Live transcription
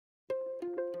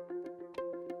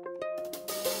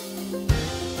So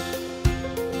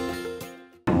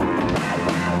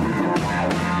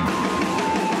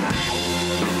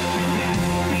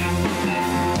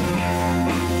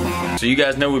you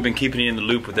guys know we've been keeping you in the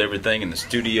loop with everything in the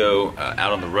studio,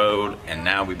 out on the road, and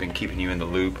now we've been keeping you in the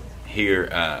loop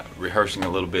here, rehearsing a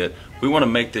little bit. We want to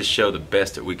make this show the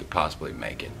best that we could possibly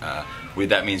make it.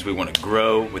 That means we want to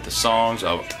grow with the songs.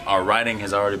 Our writing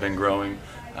has already been growing,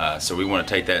 so we want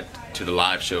to take that to the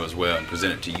live show as well and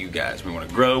present it to you guys. We want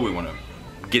to grow, we want to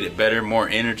get it better, more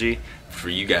energy for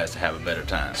you guys to have a better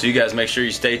time. So you guys make sure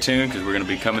you stay tuned, because we're going to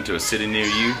be coming to a city near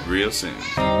you real soon.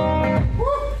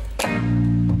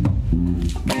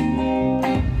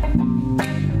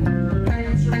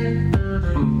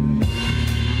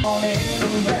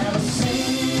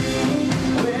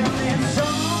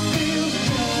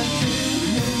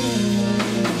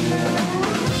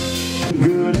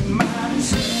 Good in my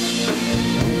slow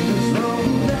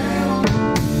down.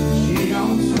 She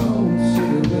don't smoke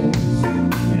cigarettes,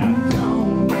 and I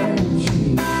don't wear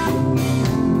cheap.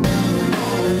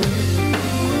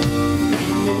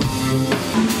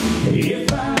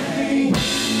 If I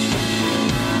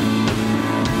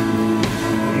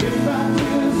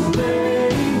just lay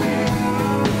down,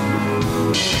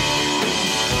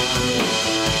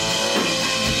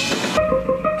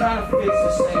 kind of fits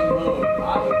the same look. I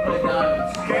would play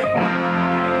diamonds.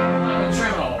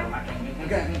 Trim hole.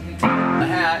 The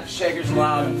hat, shakers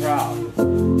loud and proud.